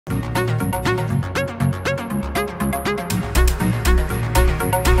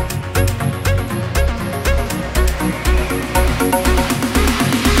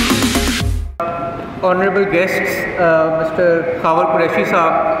Honorable guests, Mr. Khawar Qureshi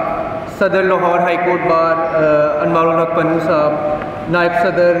Saab, Sadr Lahore High Court Bar, Anwarul Haq Pannu Saab, Naib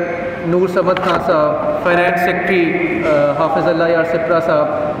Sadr Noor Samad Khan Saab, Finance Secretary Hafizullah Yar Sipra Saab,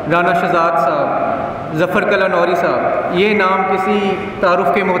 Rana Shahzad Saab, Zafar Kala Nauri Saab, ये नाम किसी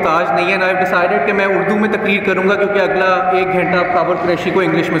तारुफ के मोहताज नहीं है। I have decided कि मैं उर्दू में तकरीर करूँगा क्योंकि अगला 1 घंटा आप खावर कुरैशी को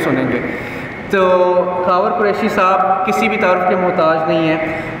इंग्लिश में सुनेंगे। तो खावर कुरैशी साहब किसी भी तारुफ के मोहताज नहीं है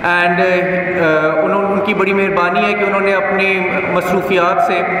एंड उनकी बड़ी मेहरबानी है कि उन्होंने अपनी मसरूफियात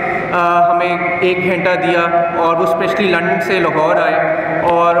से हमें 1 घंटा दिया और वो स्पेशली लंदन से लाहौर आए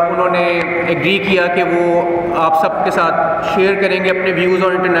और उन्होंने एग्री किया कि वो आप सबके साथ शेयर करेंगे अपने व्यूज़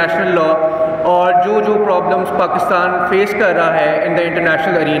ऑन इंटरनेशनल लॉ और जो प्रॉब्लम्स पाकिस्तान फेस कर रहा है इन द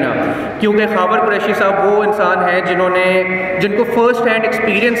इंटरनेशनल अरीना। क्योंकि खावर कुरैशी साहब वो इंसान हैं जिनको फ़र्स्ट हैंड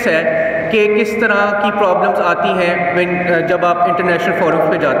एक्सपीरियंस है कि किस तरह की प्रॉब्लम्स आती हैं जब आप इंटरनेशनल फोरम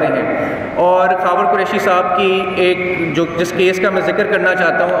पे जाते हैं। और खावर कुरैशी साहब की जिस केस का मैं ज़िक्र करना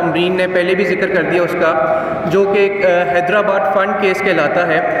चाहता हूँ, अमरीन ने पहले भी जिक्र कर दिया उसका, जो कि हैदराबाद फ़ंड केस कहलाता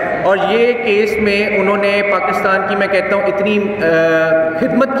है। और ये केस में उन्होंने पाकिस्तान की, मैं कहता हूँ, इतनी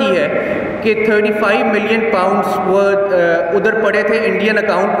खिदमत की है कि 35 मिलियन पाउंड्स वो उधर पड़े थे इंडियन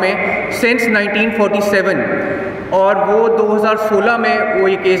अकाउंट में सिंस 1947 और वो 2016 में वो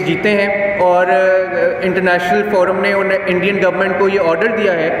ये केस जीते हैं और इंटरनेशनल फोरम ने इंडियन गवर्नमेंट को ये ऑर्डर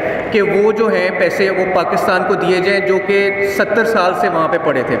दिया है कि वो जो है पैसे वो पाकिस्तान को दिए जाएं जो कि 70 साल से वहाँ पे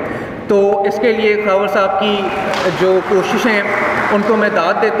पड़े थे। तो इसके लिए खावर साहब की जो कोशिशें उनको मैं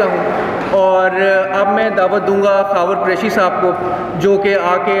दाद देता हूँ और अब मैं दावत दूंगा खावर कुरैशी साहब को जो कि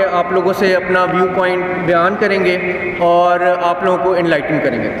आके आप लोगों से अपना व्यू पॉइंट बयान करेंगे और आप लोगों को इनलाइटन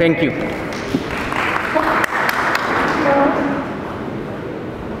करेंगे। Thank you.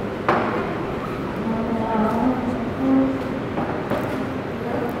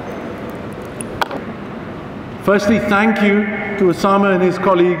 Firstly, thank you to Usama and his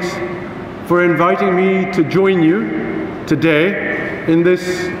colleagues for inviting me to join you today in this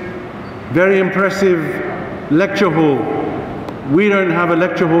very impressive lecture hall. We don't have a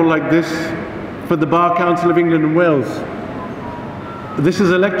lecture hall like this for the Bar Council of England and Wales. This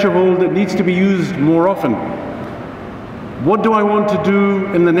is a lecture hall that needs to be used more often. What do I want to do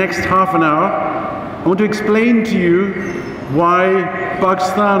in the next half an hour? I want to explain to you why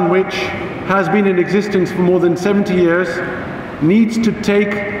Pakistan, which has been in existence for more than 70 years, needs to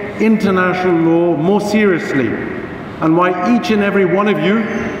take international law more seriously, and why each and every one of you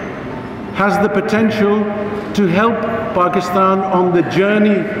has the potential to help Pakistan on the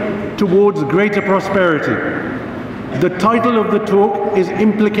journey towards greater prosperity. The title of the talk is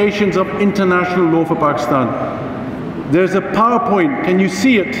Implications of International Law for Pakistan. There's a PowerPoint, can you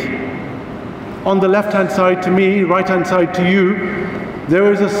see it? On the left hand side to me, right hand side to you,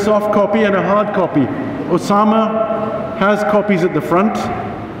 there is a soft copy and a hard copy. Osama has copies at the front.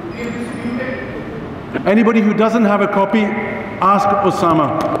 Anybody who doesn't have a copy, ask Osama.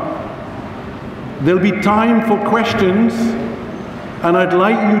 There'll be time for questions, and I'd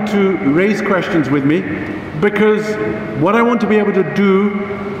like you to raise questions with me, because what I want to be able to do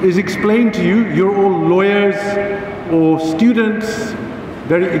is explain to you, you're all lawyers or students,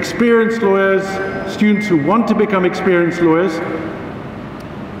 very experienced lawyers, students who want to become experienced lawyers.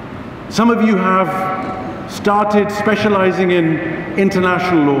 Some of you have started specializing in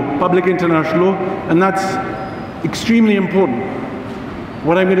international law, public international law, and that's extremely important.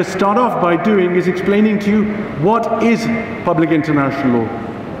 What I'm going to start off by doing is explaining to you what is public international law.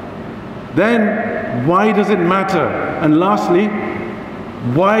 Then, why does it matter? And lastly,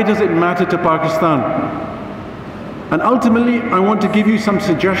 why does it matter to Pakistan? And ultimately, I want to give you some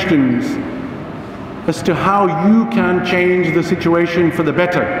suggestions as to how you can change the situation for the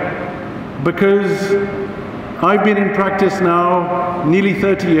better. Because I've been in practice now nearly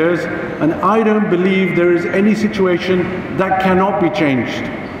 30 years, and I don't believe there is any situation that cannot be changed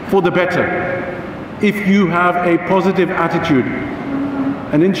for the better if you have a positive attitude.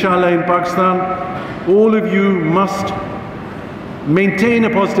 And inshallah, in Pakistan, all of you must maintain a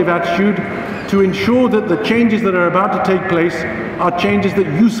positive attitude to ensure that the changes that are about to take place are changes that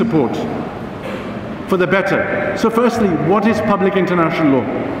you support for the better. So firstly, what is public international law?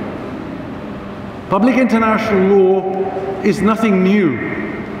 Public international law is nothing new.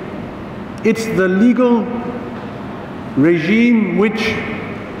 It's the legal regime which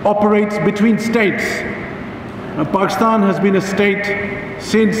operates between states. Pakistan has been a state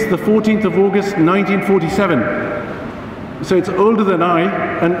since the 14th of August 1947. So it's older than I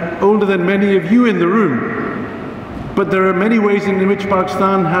and older than many of you in the room. But there are many ways in which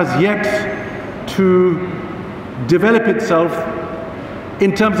Pakistan has yet to develop itself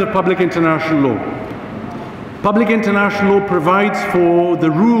in terms of public international law. Public international law provides for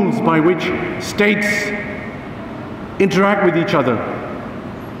the rules by which states interact with each other,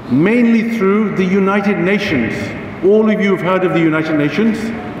 mainly through the United Nations. All of you have heard of the United Nations.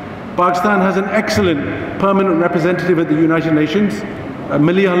 Pakistan has an excellent permanent representative at the United Nations,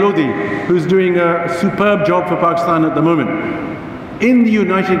 Malia Lodi, who's doing a superb job for Pakistan at the moment. In the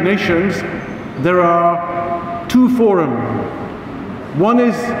United Nations, there are two forums. One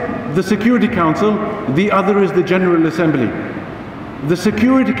is the Security Council, the other is the General Assembly. The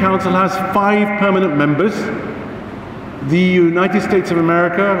Security Council has 5 permanent members: the United States of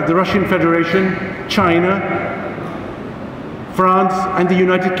America, the Russian Federation, China, France, and the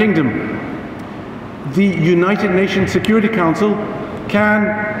United Kingdom. The United Nations Security Council can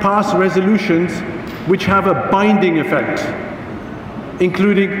pass resolutions which have a binding effect,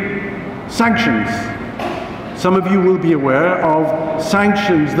 including sanctions. Some of you will be aware of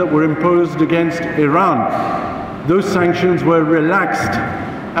sanctions that were imposed against Iran. Those sanctions were relaxed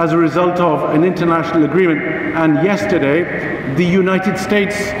as a result of an international agreement, and yesterday the United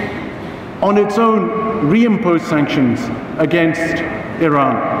States on its own reimposed sanctions against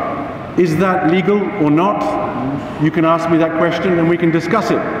Iran. Is that legal or not? You can ask me that question and we can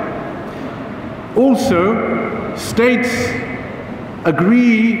discuss it. Also, states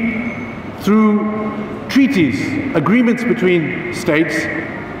agree through treaties, agreements between states,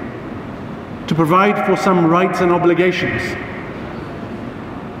 to provide for some rights and obligations.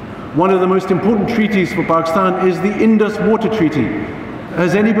 One of the most important treaties for Pakistan is the Indus Water Treaty.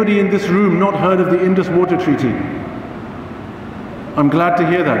 Has anybody in this room not heard of the Indus Water Treaty? I'm glad to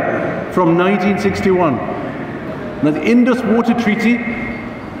hear that. From 1961. Now, the Indus Water Treaty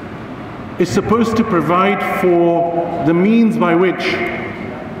is supposed to provide for the means by which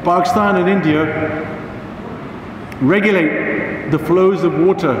Pakistan and India regulate the flows of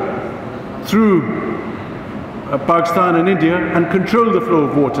water through Pakistan and India and control the flow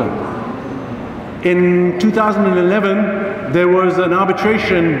of water. In 2011, there was an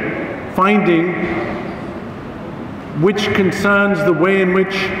arbitration finding which concerns the way in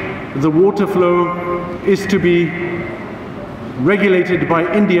which the water flow is to be regulated by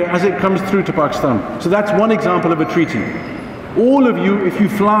India as it comes through to Pakistan. So that's one example of a treaty. All of you, if you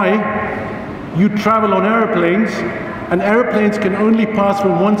fly, you travel on aeroplanes, and aeroplanes can only pass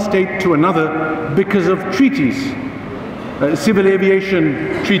from one state to another because of treaties. Civil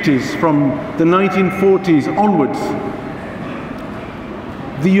aviation treaties from the 1940s onwards.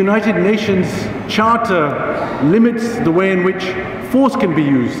 The United Nations Charter limits the way in which force can be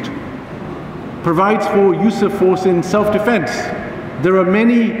used, provides for use of force in self-defense. There are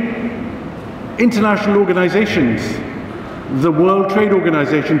many international organizations. The World Trade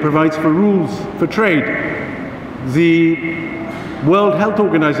Organization provides for rules for trade. The World Health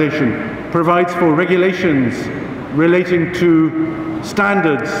Organization provides for regulations relating to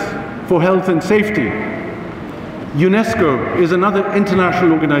standards for health and safety. UNESCO is another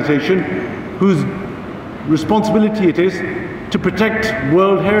international organization whose responsibility it is to protect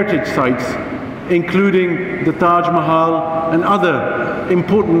World Heritage Sites, including the Taj Mahal and other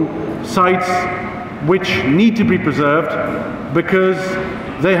important sites which need to be preserved because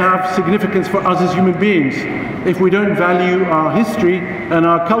they have significance for us as human beings. If we don't value our history and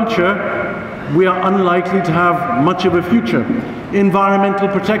our culture, we are unlikely to have much of a future. Environmental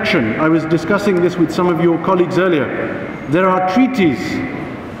protection. I was discussing this with some of your colleagues earlier. There are treaties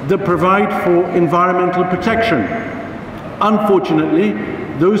that provide for environmental protection. Unfortunately,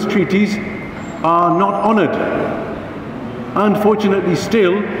 those treaties are not honored. Unfortunately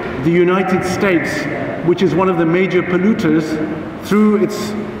still, the United States, which is one of the major polluters, through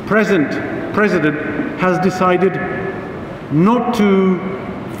its present president, has decided not to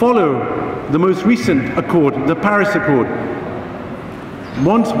follow the most recent accord, the Paris Accord.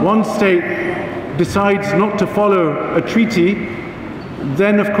 Once one state decides not to follow a treaty,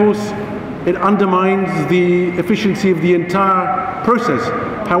 then of course it undermines the efficiency of the entire process.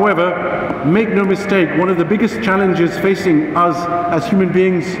 However, make no mistake, one of the biggest challenges facing us as human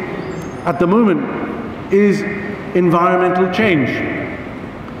beings at the moment is environmental change.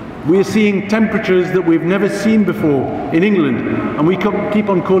 We are seeing temperatures that we've never seen before in England, and we keep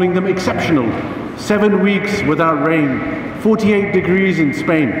on calling them exceptional. 7 weeks without rain, 48 degrees in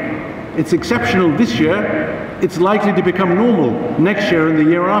Spain. It's exceptional this year. It's likely to become normal next year and the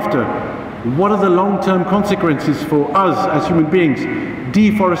year after. What are the long-term consequences for us as human beings?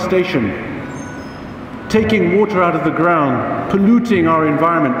 Deforestation, taking water out of the ground, polluting our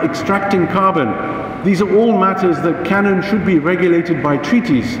environment, extracting carbon. These are all matters that can and should be regulated by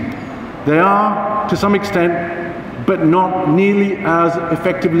treaties. They are, to some extent, but not nearly as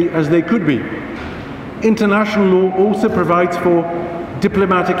effectively as they could be. International law also provides for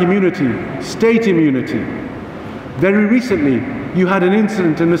diplomatic immunity, state immunity. Very recently, you had an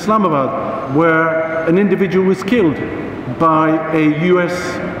incident in Islamabad where an individual was killed by a US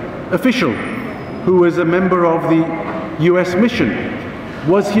official who was a member of the US mission.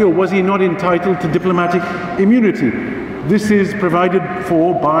 Was he or was he not entitled to diplomatic immunity? This is provided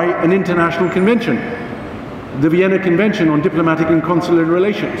for by an international convention, the Vienna Convention on Diplomatic and Consular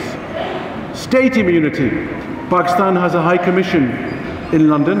Relations. State immunity. Pakistan has a high commission in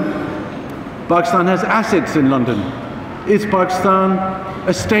London. Pakistan has assets in London. Is Pakistan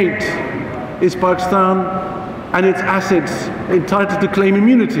a state? Is Pakistan and its assets entitled to claim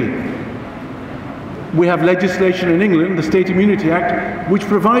immunity? We have legislation in England, the State Immunity Act, which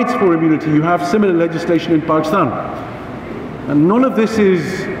provides for immunity. You have similar legislation in Pakistan. And none of this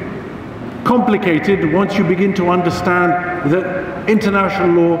is complicated once you begin to understand that international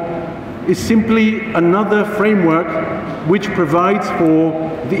law is simply another framework which provides for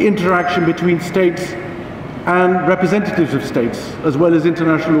the interaction between states and representatives of states, as well as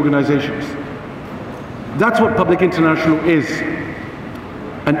international organizations. That's what public international is.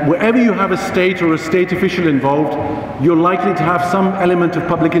 And wherever you have a state or a state official involved, you're likely to have some element of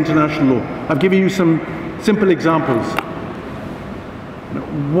public international law. I've given you some simple examples.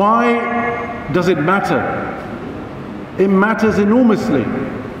 Why does it matter? It matters enormously.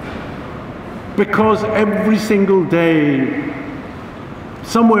 Because every single day,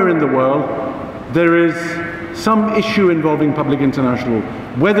 somewhere in the world, there is some issue involving public international law.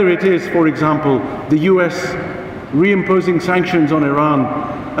 Whether it is, for example, the US reimposing sanctions on Iran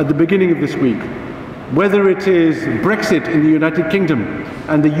at the beginning of this week, whether it is Brexit in the United Kingdom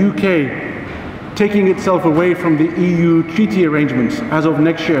and the UK taking itself away from the EU treaty arrangements as of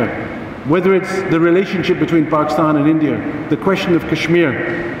next year, whether it's the relationship between Pakistan and India, the question of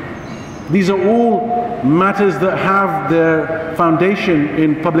Kashmir. These are all matters that have their foundation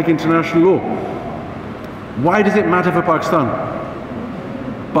in public international law. Why does it matter for Pakistan?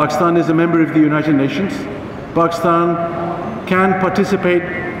 Pakistan is a member of the United Nations. Pakistan can participate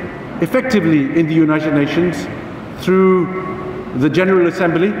effectively in the United Nations through the General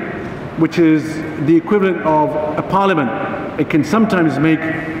Assembly, which is the equivalent of a parliament. It can sometimes make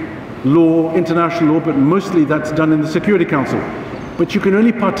law, international law, but mostly that's done in the Security Council. But you can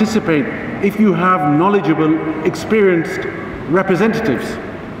only participate if you have knowledgeable, experienced representatives.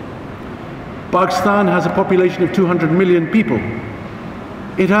 Pakistan has a population of 200 million people.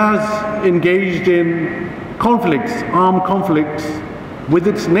 It has engaged in conflicts, armed conflicts, with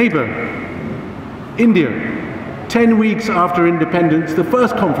its neighbor, India. 10 weeks after independence, the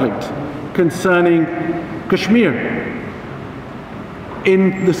first conflict concerning Kashmir.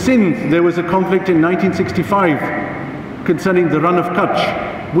 In the Sindh, there was a conflict in 1965 concerning the Run of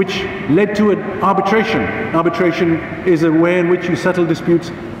Kutch, which led to an arbitration. Arbitration is a way in which you settle disputes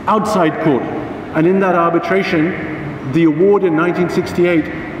outside court. And in that arbitration, the award in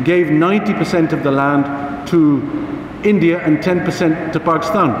 1968 gave 90% of the land to India and 10% to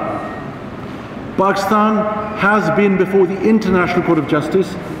Pakistan. Pakistan has been before the International Court of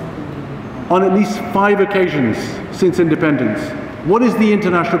Justice on at least 5 occasions since independence. What is the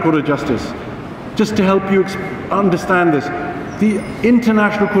International Court of Justice? Just to help you understand this, the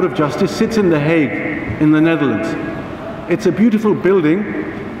International Court of Justice sits in The Hague in the Netherlands. It's a beautiful building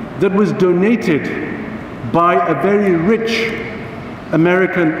that was donated by a very rich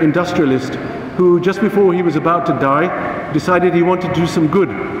American industrialist who, just before he was about to die, decided he wanted to do some good.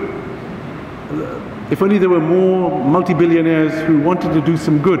 If only there were more multi-billionaires who wanted to do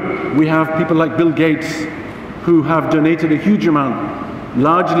some good. We have people like Bill Gates who have donated a huge amount,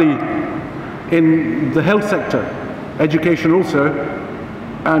 largely in the health sector, education also,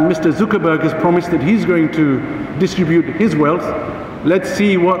 and Mr. Zuckerberg has promised that he's going to distribute his wealth. Let's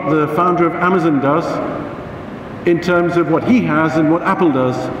see what the founder of Amazon does in terms of what he has and what Apple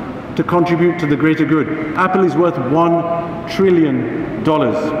does to contribute to the greater good. Apple is worth $1 trillion.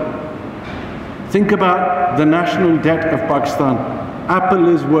 Think about the national debt of Pakistan. Apple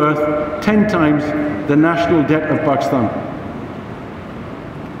is worth 10 times the national debt of Pakistan.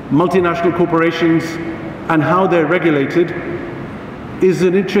 Multinational corporations and how they're regulated is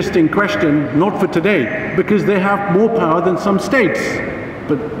an interesting question, not for today, because they have more power than some states.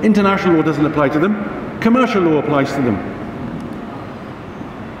 But international law doesn't apply to them. Commercial law applies to them.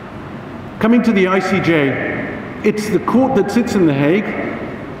 Coming to the ICJ, it's the court that sits in The Hague,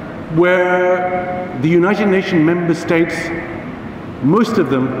 where the United Nations member states, most of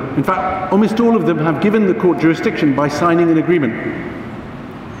them, in fact almost all of them, have given the court jurisdiction by signing an agreement.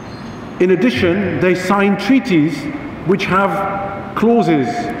 In addition, they sign treaties which have clauses,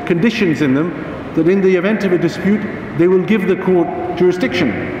 conditions in them, that in the event of a dispute, they will give the court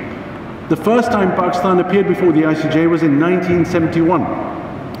jurisdiction. The first time Pakistan appeared before the ICJ was in 1971,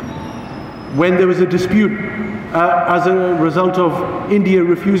 when there was a dispute as a result of India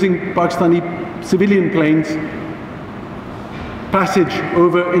refusing Pakistani civilian planes passage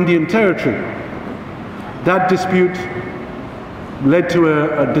over Indian territory. That dispute led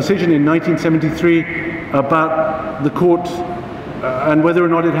to a decision in 1973 about the court and whether or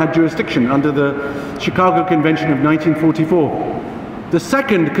not it had jurisdiction under the Chicago Convention of 1944. The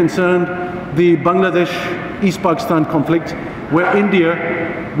second concerned the Bangladesh-East Pakistan conflict, where India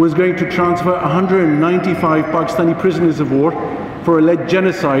was going to transfer 195 Pakistani prisoners of war for alleged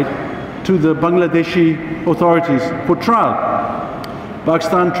genocide to the Bangladeshi authorities for trial.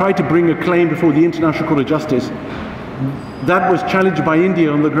 Pakistan tried to bring a claim before the International Court of Justice. That was challenged by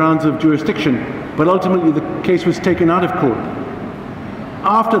India on the grounds of jurisdiction, but ultimately the case was taken out of court.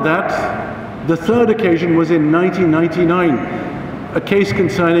 After that, the third occasion was in 1999, a case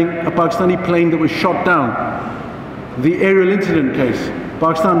concerning a Pakistani plane that was shot down, the aerial incident case.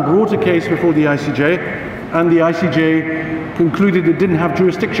 Pakistan brought a case before the ICJ, and the ICJ concluded it didn't have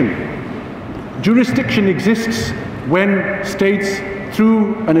jurisdiction. Jurisdiction exists when states,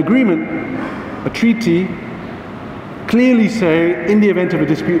 through an agreement, a treaty, clearly say, in the event of a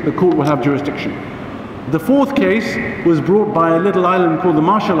dispute, the court will have jurisdiction. The fourth case was brought by a little island called the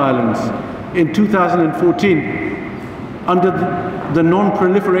Marshall Islands in 2014 under the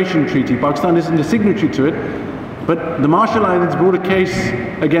Non-Proliferation Treaty. Pakistan isn't a signatory to it, but the Marshall Islands brought a case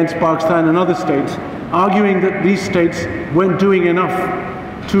against Pakistan and other states, arguing that these states weren't doing enough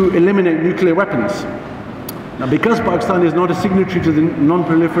to eliminate nuclear weapons. Now, because Pakistan is not a signatory to the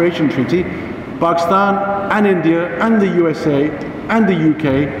Non-Proliferation Treaty, Pakistan and India and the USA and the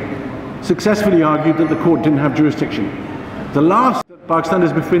UK successfully argued that the court didn't have jurisdiction. The last that Pakistan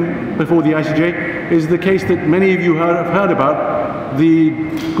has been before the ICJ is the case that many of you have heard about, the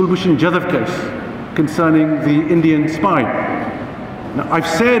Kulbhushan Jadhav case concerning the Indian spy. Now, I've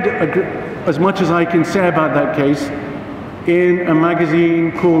said as much as I can say about that case in a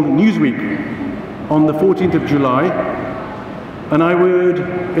magazine called Newsweek on the 14th of July, and I would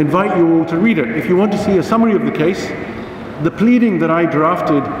invite you all to read it. If you want to see a summary of the case, the pleading that I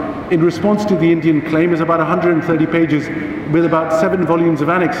drafted in response to the Indian claim is about 130 pages with about 7 volumes of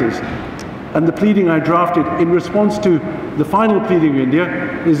annexes. And the pleading I drafted in response to the final pleading of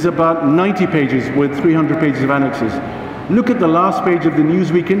India is about 90 pages with 300 pages of annexes. Look at the last page of the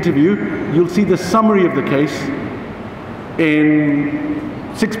Newsweek interview. You'll see the summary of the case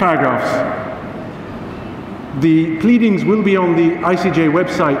in 6 paragraphs. The pleadings will be on the ICJ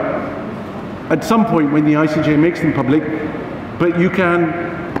website at some point when the ICJ makes them public, but you can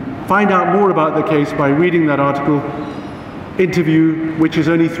find out more about the case by reading that article, interview, which is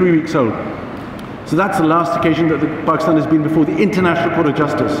only 3 weeks old. So that's the last occasion that Pakistan has been before the International Court of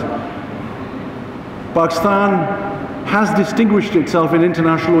Justice. Pakistan has distinguished itself in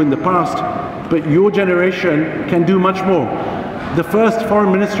international law in the past, but your generation can do much more. The first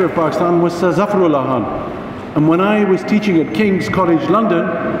Foreign Minister of Pakistan was Sir Zafarullah Khan. And when I was teaching at King's College London,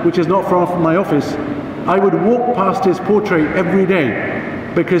 which is not far from my office, I would walk past his portrait every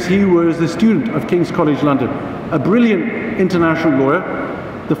day because he was a student of King's College London, a brilliant international lawyer,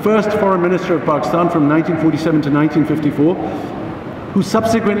 the first Foreign Minister of Pakistan from 1947 to 1954, who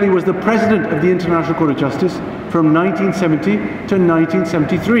subsequently was the President of the International Court of Justice from 1970 to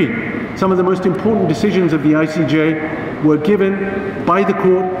 1973. Some of the most important decisions of the ICJ were given by the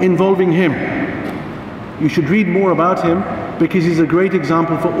court involving him. You should read more about him because he's a great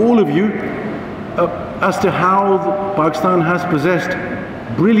example for all of you as to how Pakistan has possessed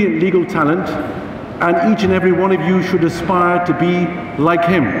brilliant legal talent, and each and every one of you should aspire to be like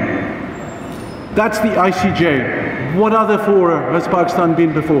him. That's the ICJ. What other fora has Pakistan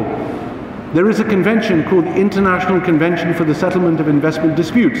been before? There is a convention called the International Convention for the Settlement of Investment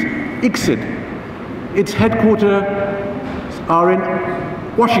Disputes, ICSID. Its headquarters are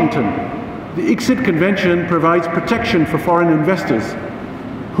in Washington. The ICSID Convention provides protection for foreign investors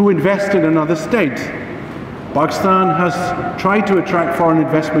who invest in another state. Pakistan has tried to attract foreign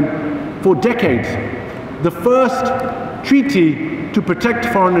investment for decades. The first treaty to protect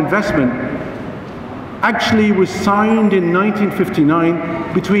foreign investment actually was signed in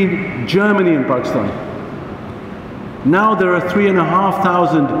 1959 between Germany and Pakistan. Now there are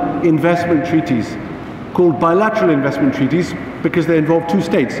 3,500 investment treaties called bilateral investment treaties because they involve 2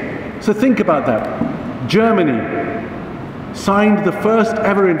 states. So think about that. Germany signed the first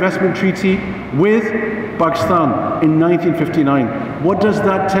ever investment treaty with Pakistan in 1959. What does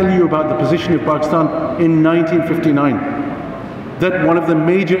that tell you about the position of Pakistan in 1959? That one of the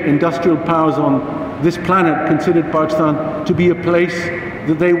major industrial powers on this planet considered Pakistan to be a place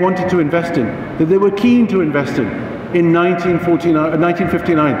that they wanted to invest in, that they were keen to invest in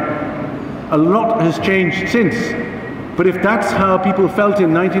 1959. A lot has changed since, but if that's how people felt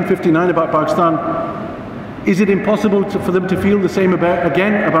in 1959 about Pakistan, is it impossible for them to feel the same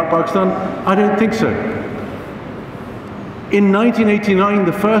again about Pakistan? I don't think so. In 1989,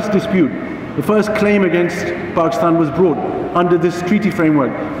 the first dispute, the first claim against Pakistan was brought under this treaty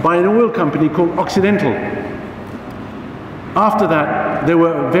framework by an oil company called Occidental. After that, there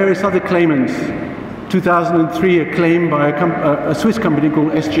were various other claimants. 2003, a claim by a Swiss company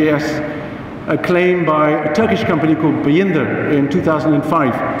called SJS, a claim by a Turkish company called Barrister in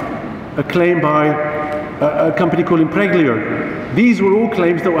 2005, a claim by a company called Impreglio. These were all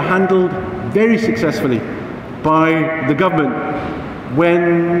claims that were handled very successfully by the government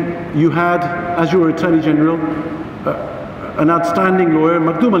when you had, as your Attorney General, an outstanding lawyer,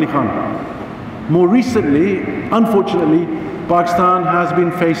 Makhdoom Ali Khan. More recently, unfortunately, Pakistan has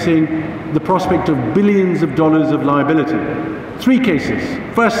been facing the prospect of billions of dollars of liability. 3 cases.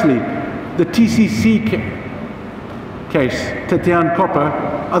 Firstly, the TCC case, Tetian Copper,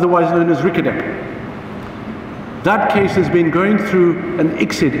 otherwise known as Rickadeck. That case has been going through an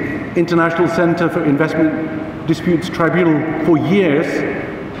ICSID, International Center for Investment Disputes Tribunal, for years.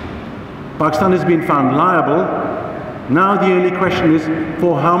 Pakistan has been found liable. Now the only question is,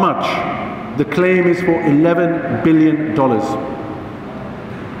 for how much? The claim is for $11 billion.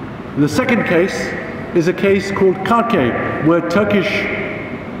 The second case is a case called Karke, where Turkish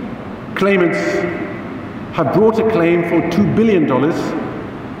claimants have brought a claim for $2 billion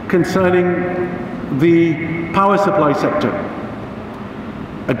concerning the power supply sector.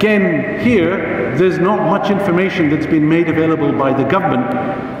 Again, here, there's not much information that's been made available by the government,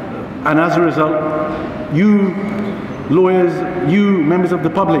 and as a result, you lawyers, you members of the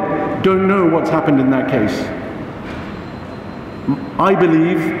public, don't know what's happened in that case. I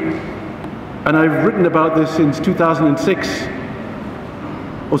believe, and I've written about this since 2006,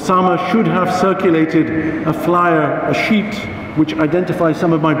 Osama should have circulated a flyer, a sheet, which identifies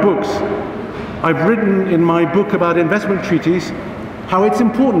some of my books. I've written in my book about investment treaties how it's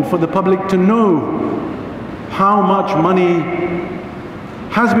important for the public to know how much money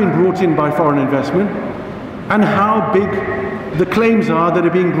has been brought in by foreign investment and how big the claims are that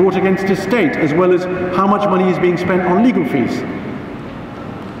are being brought against a state, as well as how much money is being spent on legal fees.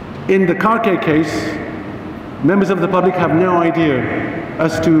 In the Karke case, members of the public have no idea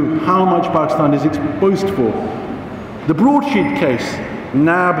as to how much Pakistan is exposed for. The broadsheet case,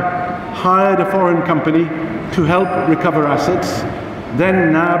 NAB hired a foreign company to help recover assets.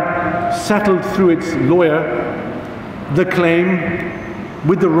 Then NAB settled through its lawyer the claim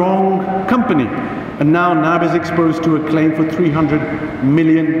with the wrong company. And now NAB is exposed to a claim for $300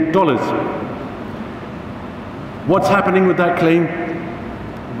 million. What's happening with that claim?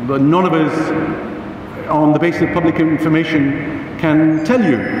 None of us, on the basis of public information, can tell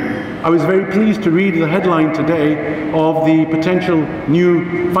you. I was very pleased to read the headline today of the potential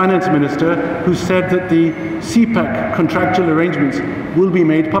new finance minister who said that the CPAC contractual arrangements will be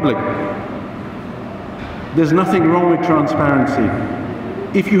made public. There's nothing wrong with transparency.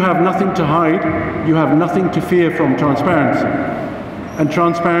 If you have nothing to hide, you have nothing to fear from transparency. And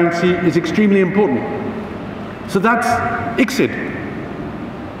transparency is extremely important. So that's ICSID.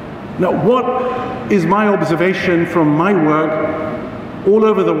 Now, what is my observation from my work all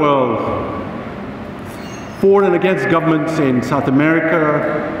over the world, for and against governments in South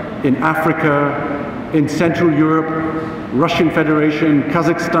America, in Africa, in Central Europe, Russian Federation,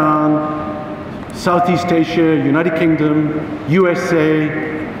 Kazakhstan, Southeast Asia, United Kingdom, USA,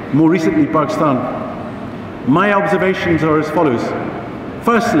 more recently Pakistan. My observations are as follows.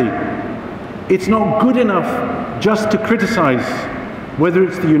 Firstly, it's not good enough just to criticize, whether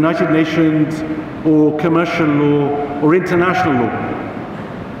it's the United Nations or commercial law or international law.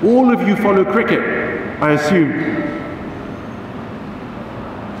 All of you follow cricket, I assume.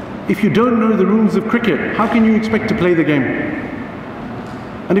 If you don't know the rules of cricket, how can you expect to play the game?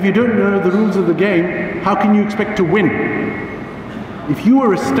 And if you don't know the rules of the game, how can you expect to win? If you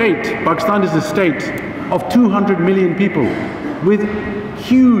are a state, Pakistan is a state of 200 million people with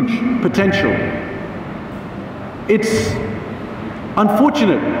huge potential. It's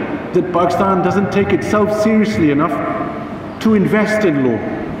unfortunate that Pakistan doesn't take itself seriously enough to invest in law.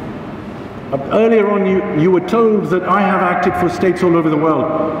 Earlier on, you were told that I have acted for states all over the world,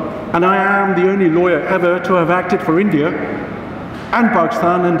 and I am the only lawyer ever to have acted for India and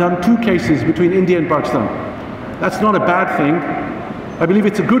Pakistan and done 2 cases between India and Pakistan. That's not a bad thing. I believe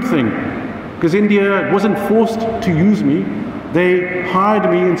it's a good thing, because India wasn't forced to use me. They hired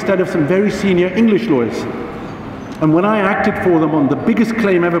me instead of some very senior English lawyers. And when I acted for them on the biggest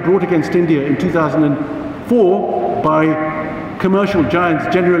claim ever brought against India in 2004 by commercial giants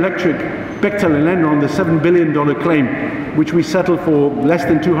General Electric, Bechtel and Enron, the $7 billion claim, which we settled for less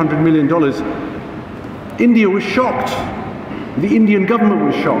than $200 million, India was shocked. The Indian government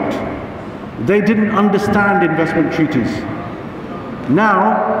was shocked. They didn't understand investment treaties.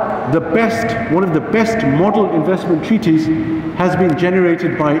 Now, one of the best model investment treaties has been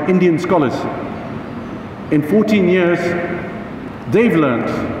generated by Indian scholars. In 14 years, they've learned.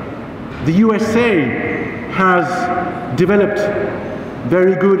 The USA has developed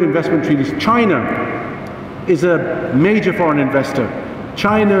very good investment treaties. China is a major foreign investor.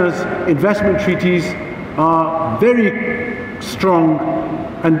 China's investment treaties are very strong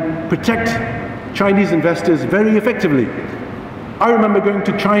and protect Chinese investors very effectively. I remember going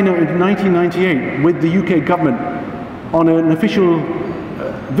to China in 1998 with the UK government on an official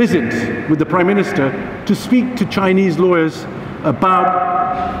visit with the Prime Minister to speak to Chinese lawyers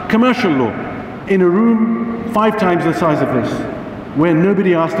about commercial law in a room 5 times the size of this, where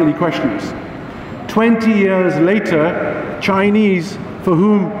nobody asked any questions. 20 years later, Chinese, for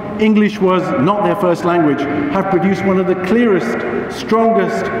whom English was not their first language, have produced one of the clearest,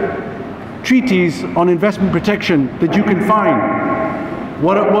 strongest treaties on investment protection that you can find.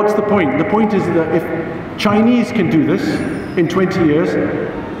 What's the point? The point is that if Chinese can do this in 20 years,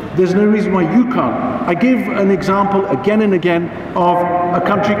 there's no reason why you can't. I give an example again and again of a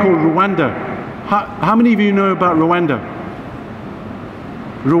country called Rwanda. How many of you know about Rwanda?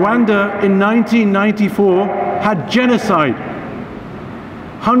 Rwanda in 1994 had genocide.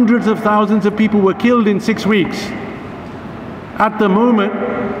 Hundreds of thousands of people were killed in 6 weeks. At the moment,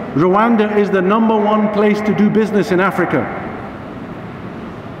 Rwanda is the #1 place to do business in Africa.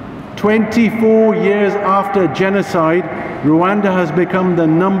 24 years after genocide, Rwanda has become the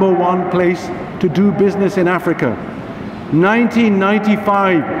 #1 place to do business in Africa.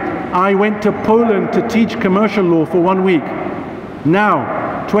 1995, I went to Poland to teach commercial law for 1 week. Now,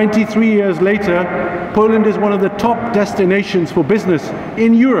 23 years later, Poland is one of the top destinations for business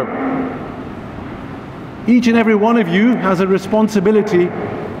in Europe. Each and every one of you has a responsibility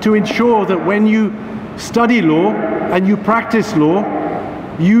to ensure that when you study law and you practice law,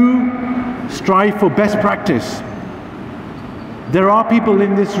 you strive for best practice. There are people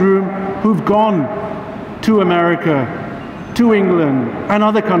in this room who've gone to America, to England and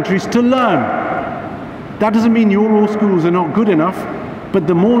other countries to learn. That doesn't mean your law schools are not good enough, but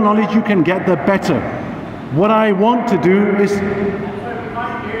the more knowledge you can get, the better. What I want to do is...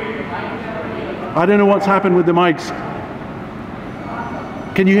 I don't know what's happened with the mics.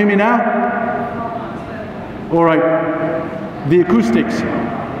 Can you hear me now? All right. The acoustics.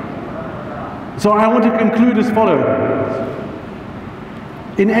 So I want to conclude as follows.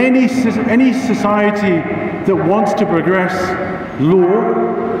 In any society that wants to progress,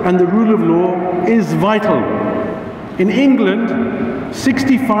 law and the rule of law is vital. In England,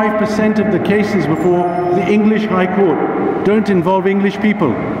 65% of the cases before the English High Court don't involve English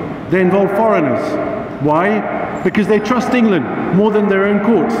people. They involve foreigners. Why? Because they trust England more than their own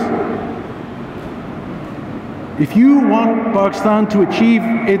courts. If you want Pakistan to achieve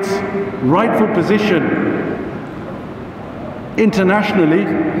its rightful position internationally,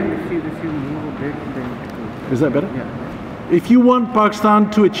 is that better? Yeah. If you want Pakistan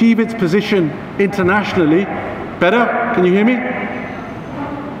to achieve its position internationally, better? Can you hear me?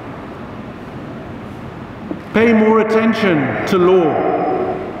 Pay more attention to law.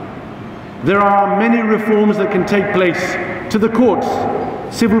 There are many reforms that can take place to the courts,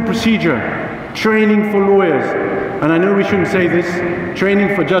 civil procedure, training for lawyers, and I know we shouldn't say this,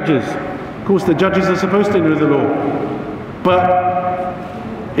 training for judges. Of course, the judges are supposed to know the law. But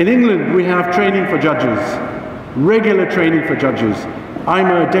in England, we have training for judges, regular training for judges. I'm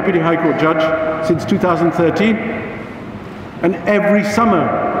a Deputy High Court judge since 2013, and every summer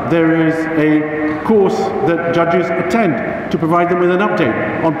there is a course that judges attend to provide them with an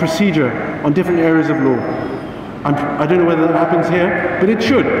update on procedure, on different areas of law. I don't know whether that happens here, but it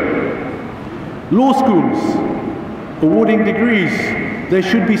should. Law schools, awarding degrees, there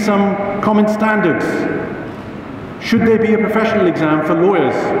should be some common standards. Should there be a professional exam for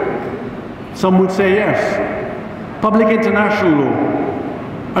lawyers? Some would say yes. Public international law.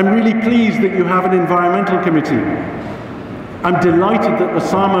 I'm really pleased that you have an environmental committee. I'm delighted that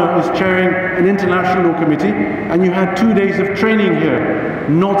Usama is chairing an international law committee, and you had 2 days of training here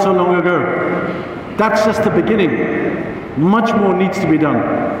not so long ago. That's just the beginning. Much more needs to be done.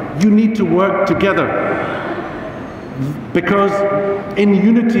 You need to work together, because in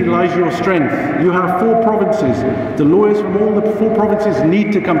unity lies your strength. You have 4 provinces. The lawyers from all the 4 provinces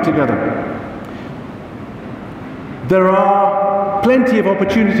need to come together. There are plenty of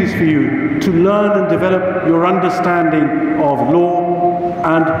opportunities for you to learn and develop your understanding of law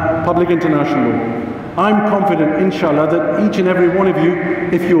and public international law. I'm confident, inshallah, that each and every one of you,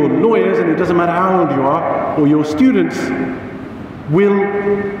 if you're lawyers, and it doesn't matter how old you are, or your students, will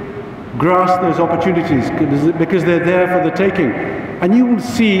grasp those opportunities because they're there for the taking. And you will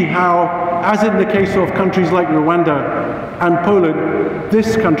see how, as in the case of countries like Rwanda and Poland,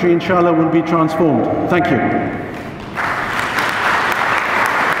 this country, inshallah, will be transformed. Thank you.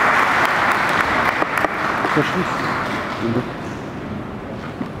 Questions?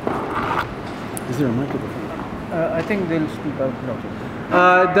 Is there a microphone? I think they'll speak out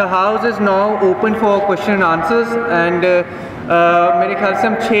now. The house is now open for question and answers, and मेरे ख्याल से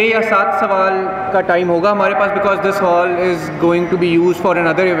हम 6 या 7 सवाल का time होगा हमारे पास, because this hall is going to be used for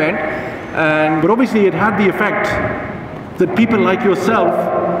another event. And but obviously it had the effect that people like yourself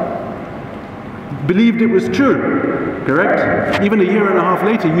believed it was true, correct? Even a year and a half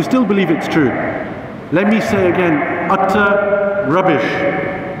later, you still believe it's true. Let me say again, utter rubbish.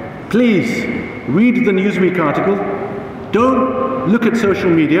 Please read the Newsweek article. Don't look at social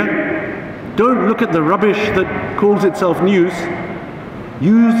media. Don't look at the rubbish that calls itself news.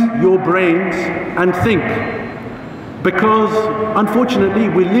 Use your brains and think. Because unfortunately,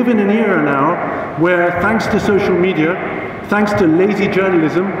 we live in an era now where, thanks to social media, thanks to lazy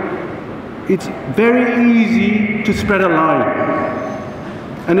journalism, it's very easy to spread a lie.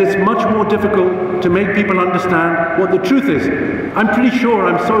 And it's much more difficult to make people understand what the truth is. I'm pretty sure,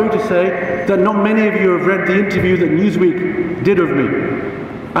 I'm sorry to say, that not many of you have read the interview that Newsweek did of me.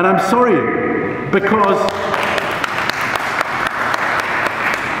 And I'm sorry, because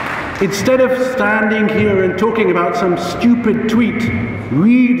instead of standing here and talking about some stupid tweet,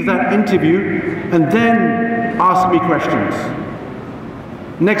 read that interview and then ask me questions.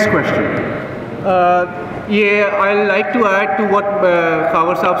 Next question. Yeah, I'd like to add to what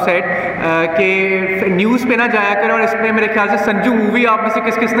Khawar साहब said कि news पे ना जाया करें, और इसमें मेरे ख्याल से संजू मूवी आप में से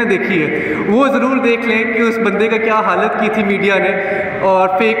किस किस ने देखी है वो ज़रूर देख लें कि उस बंदे का क्या हालत की थी मीडिया ने और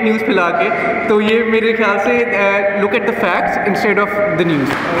फेक न्यूज़ फैला के. तो ये मेरे ख्याल से look at the facts instead of the news.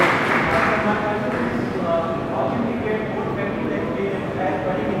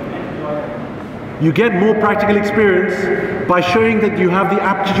 You get more practical experience by showing that you have the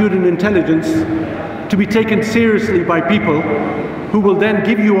aptitude and intelligence to be taken seriously by people who will then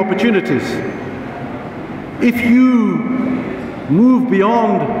give you opportunities. If you move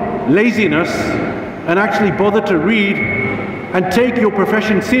beyond laziness and actually bother to read and take your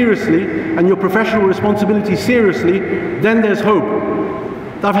profession seriously and your professional responsibility seriously, then there's hope.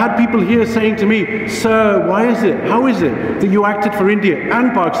 I've had people here saying to me, "Sir, why is it, how is it that you acted for India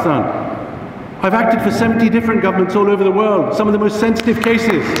and Pakistan?" I've acted for 70 different governments all over the world, some of the most sensitive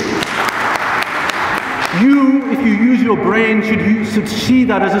cases. You, if you use your brain, should see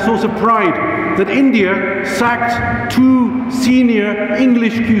that as a source of pride, that India sacked 2 senior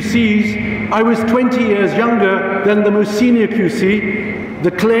English QCs. I was 20 years younger than the most senior QC.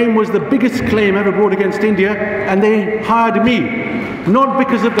 The claim was the biggest claim ever brought against India, and they hired me, not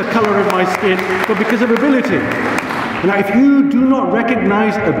because of the color of my skin, but because of ability. Now, if you do not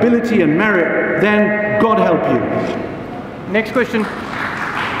recognize ability and merit, then God help you. Next question.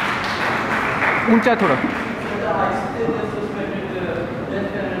 ऊंचा थोड़ा.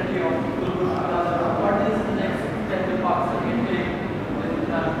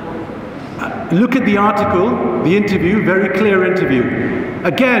 Look at the article, the interview, very clear interview.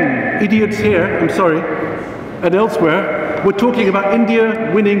 Again, idiots here, I'm sorry, and elsewhere, we're talking about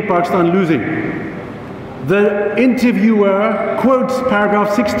India winning, Pakistan losing. The interviewer quotes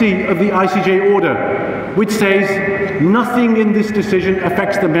paragraph 60 of the ICJ order, which says, nothing in this decision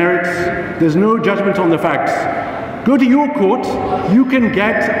affects the merits, there's no judgment on the facts. Go to your court, you can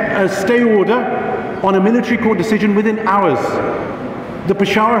get a stay order on a military court decision within hours. The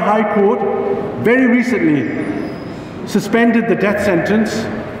Peshawar High Court very recently suspended the death sentence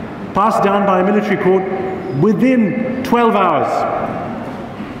passed down by a military court within 12 hours.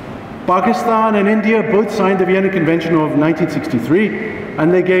 Pakistan and India both signed the Vienna Convention of 1963,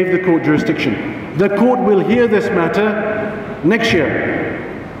 and they gave the court jurisdiction. The court will hear this matter next year.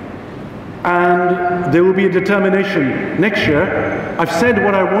 and there will be a determination next year. I've said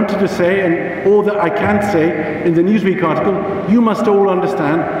what I wanted to say and all that I can say in the Newsweek article. You must all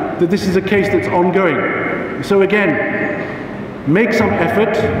understand that this is a case that's ongoing. So again, make some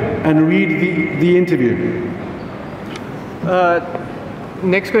effort and read the interview.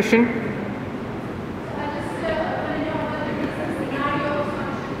 Next question.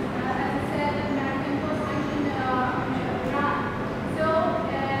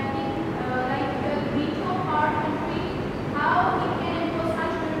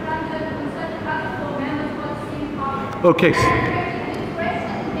 Okay.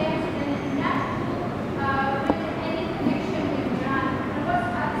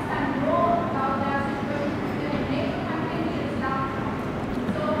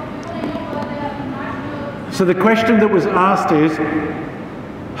 So the question that was asked is,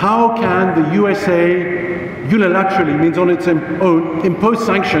 how can the USA unilaterally, means on its own, impose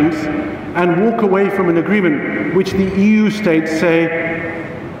sanctions and walk away from an agreement which the EU states say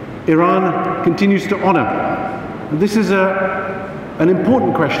Iran continues to honor? This is an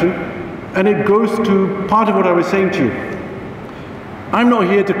important question, and it goes to part of what I was saying to you. I'm not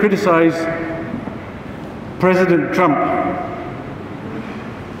here to criticize President Trump.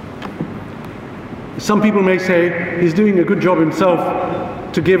 Some people may say he's doing a good job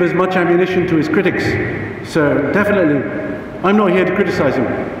himself to give as much ammunition to his critics. So definitely, I'm not here to criticize him.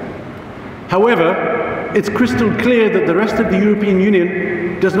 However, it's crystal clear that the rest of the European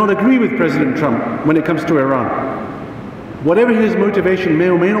Union does not agree with President Trump when it comes to Iran. Whatever his motivation may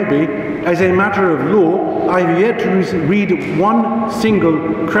or may not be, as a matter of law, I've yet to read one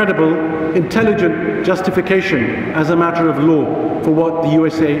single credible, intelligent justification as a matter of law for what the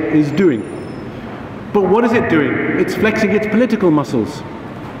USA is doing. But what is it doing? It's flexing its political muscles.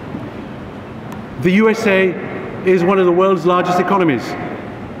 The USA is one of the world's largest economies.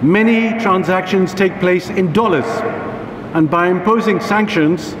 Many transactions take place in dollars, and by imposing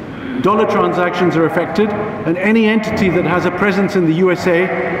sanctions, dollar transactions are affected, and any entity that has a presence in the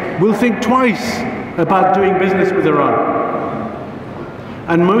USA will think twice about doing business with Iran.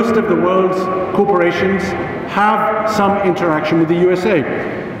 And most of the world's corporations have some interaction with the USA.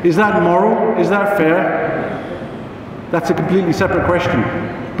 Is that moral? Is that fair? That's a completely separate question.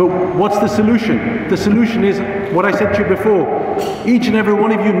 But what's the solution? The solution is what I said to you before. Each and every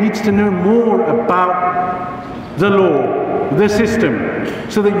one of you needs to know more about the law, the system,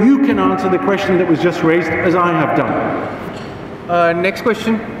 so that you can answer the question that was just raised, as I have done. Next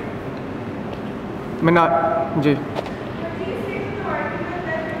question. McNair.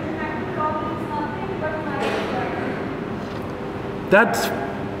 That's,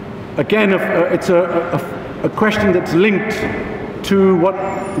 again, it's a question that's linked to what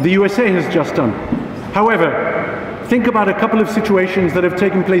the USA has just done. However, think about a couple of situations that have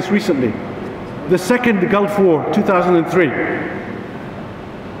taken place recently. The second Gulf War, 2003.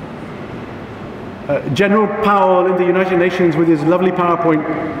 General Powell in the United Nations with his lovely PowerPoint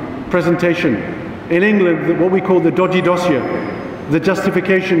presentation. In England, what we call the dodgy dossier, the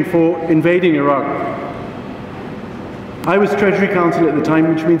justification for invading Iraq. I was Treasury Counsel at the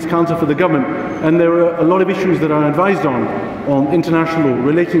time, which means counsel for the government, and there were a lot of issues that I advised on international law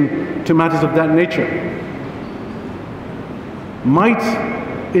relating to matters of that nature. Might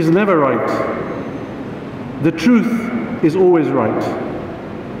is never right. The truth is always right.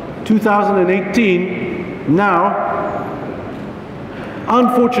 2018, now,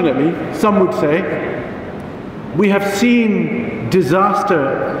 unfortunately, some would say, we have seen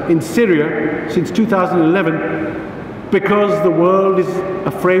disaster in Syria since 2011 because the world is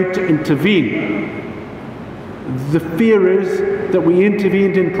afraid to intervene. The fear is that we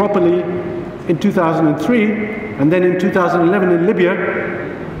intervened improperly in 2003 and then in 2011 in Libya,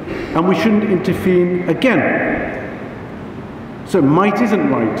 and we shouldn't intervene again. So might isn't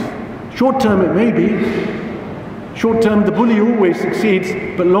right. Short term it may be. Short term the bully always succeeds,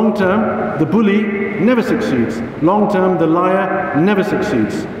 but long term the bully never succeeds. Long term the liar never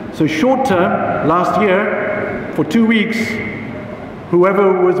succeeds. So short term, last year, for 2 weeks,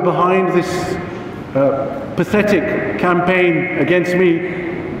 whoever was behind this pathetic campaign against me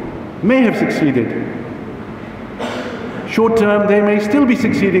may have succeeded. Short term, they may still be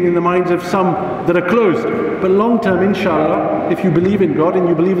succeeding in the minds of some that are closed. But long term, inshallah, if you believe in God and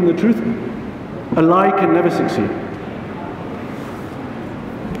you believe in the truth, a lie can never succeed.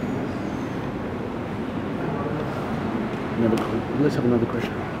 Let's have another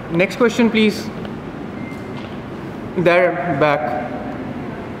question. Next question, please. There, back.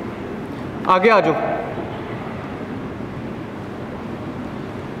 आगे आ जाओ.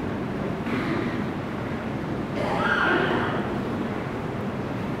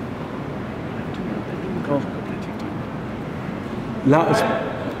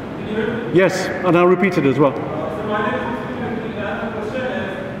 Yes, and I'll repeat it as well. So my next question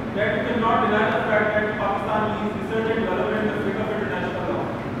is that you cannot deny the fact that Pakistan leads research and development in the field of international law.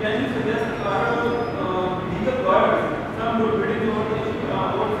 Can you suggest legal lawyers some would predict over the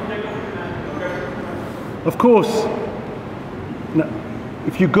subject of international law? Of course. Now,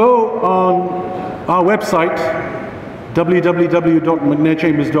 if you go on our website,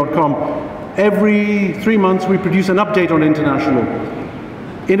 www.mcnairchambers.com, every 3 months we produce an update on international law.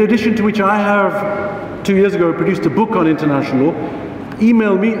 In addition to which I have, 2 years ago, produced a book on international law.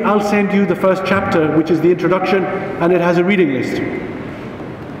 Email me, I'll send you the first chapter, which is the introduction, and it has a reading list.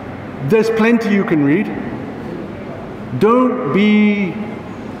 There's plenty you can read. Don't be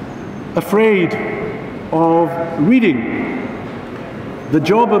afraid of reading. The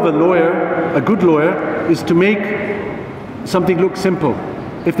job of a lawyer, a good lawyer, is to make something look simple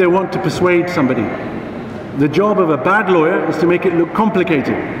if they want to persuade somebody. The job of a bad lawyer is to make it look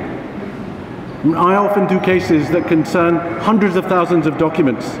complicated. I often do cases that concern hundreds of thousands of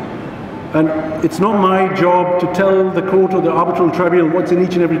documents, and it's not my job to tell the court or the arbitral tribunal what's in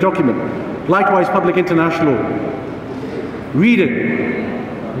each and every document. Likewise, public international law. Read it,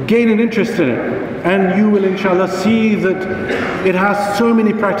 gain an interest in it, and you will inshallah see that it has so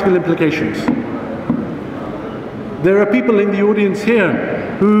many practical implications. There are people in the audience here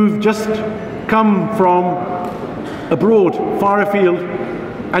who've just come from abroad, far afield,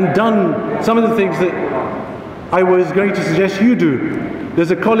 and done some of the things that I was going to suggest you do.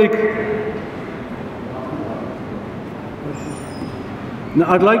 There's a colleague. Now,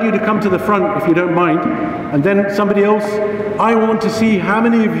 I'd like you to come to the front if you don't mind, and then somebody else. I want to see how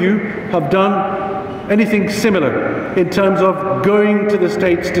many of you have done anything similar in terms of going to the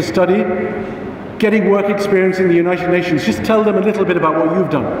States to study, getting work experience in the United Nations. Just tell them a little bit about what you've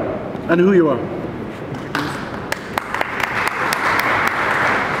done and who you are.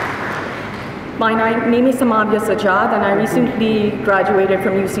 My name is Jadhav and I recently graduated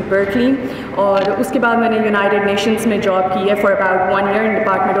from UC Berkeley. और उसके बाद मैंने United Nations में job की है for about 1 year in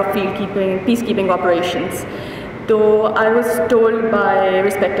Department of Peacekeeping Operations. So I was told by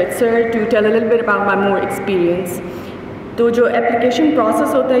respected sir to tell a little bit about my more experience. तो जो application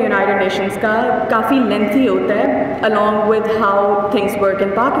process होता है यूनाइटेड नेशंस का काफ़ी lengthy होता है along with how things work in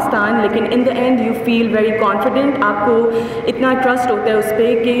Pakistan, लेकिन in the end you feel very confident, आपको इतना ट्रस्ट होता है उस पर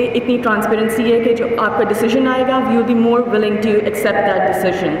कि इतनी ट्रांसपेरेंसी है कि जो आपका डिसीजन आएगा you will be more willing to accept that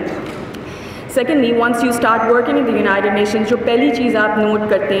decision. Secondly, once you start working in the United Nations, जो पहली चीज़ आप नोट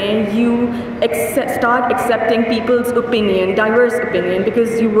करते हैं, you start accepting people's opinion, diverse opinion,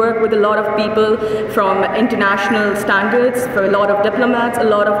 because you work with a lot of people from international standards, for a lot of diplomats, a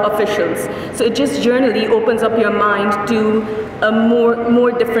lot of officials. So it just generally opens up your mind to a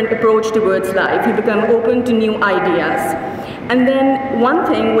more different approach towards life. You become open to new ideas. And then one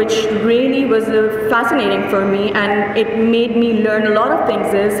thing which really was fascinating for me and it made me learn a lot of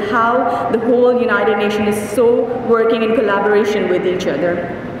things is how the whole United Nations is so working in collaboration with each other.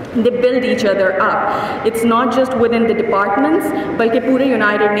 They build each other up. It's not just within the departments, बल्कि पूरे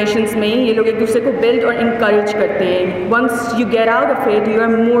United Nations में ये लोग एक दूसरे को build और encourage करते हैं. Once you get out of it, you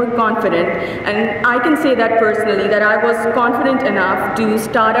are more confident. And I can say that personally, that I was confident enough to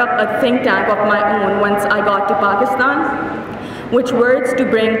start up a think tank of my own once I got to Pakistan, which works to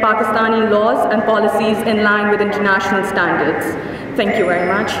bring Pakistani laws and policies in line with international standards. Thank you very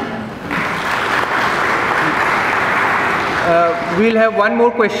much. We'll have one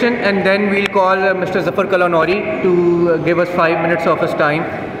more question and then we'll call Mr. Zafar Kalanori to give us 5 minutes of his time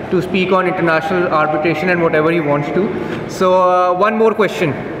to speak on international arbitration and whatever he wants to. So one more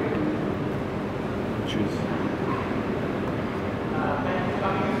question.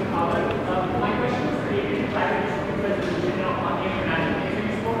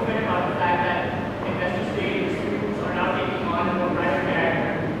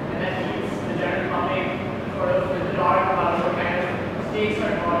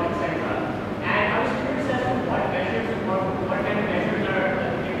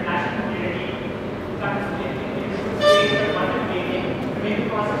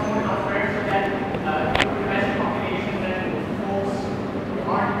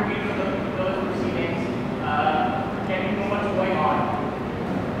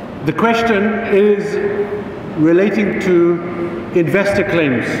 The question is relating to investor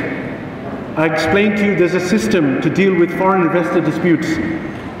claims. I explained to you there's a system to deal with foreign investor disputes,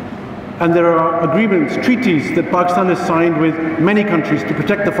 and there are agreements, treaties that Pakistan has signed with many countries to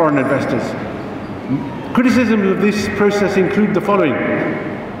protect the foreign investors. Criticisms of this process include the following: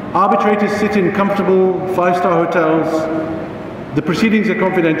 arbitrators sit in comfortable 5-star hotels, the proceedings are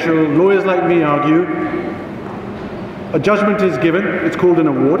confidential, lawyers like me argue, a judgment is given, it's called an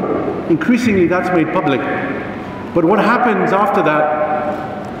award. Increasingly that's made public. But what happens after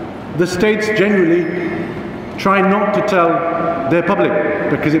that, the states generally try not to tell their public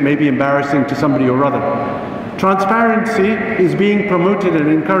because it may be embarrassing to somebody or other. Transparency is being promoted and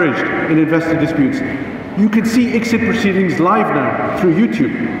encouraged in investor disputes. You can see ICSID proceedings live now through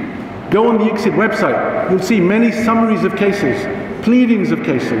YouTube. Go on the ICSID website, you'll see many summaries of cases, pleadings of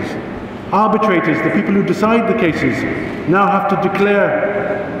cases. Arbitrators, the people who decide the cases, now have to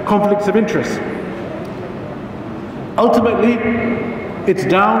declare conflicts of interest. Ultimately, it's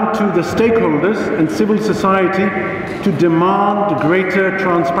down to the stakeholders and civil society to demand greater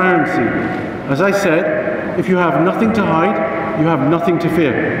transparency. As I said, if you have nothing to hide, you have nothing to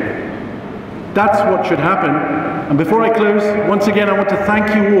fear. That's what should happen. And before I close, once again, I want to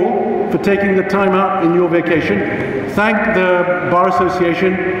thank you all for taking the time out in your vacation. Thank the Bar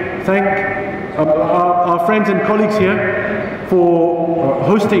Association. Thank our friends and colleagues here for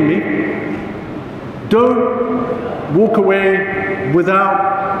hosting me. Don't walk away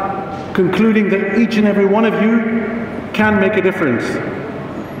without concluding that each and every one of you can make a difference.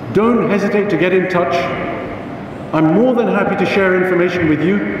 Don't hesitate to get in touch. I'm more than happy to share information with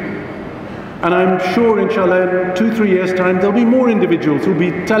you. And I'm sure, inshallah, in 2-3 years' time, there'll be more individuals who'll be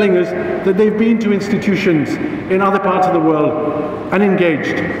telling us that they've been to institutions in other parts of the world and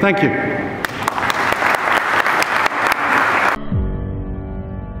engaged. Thank you.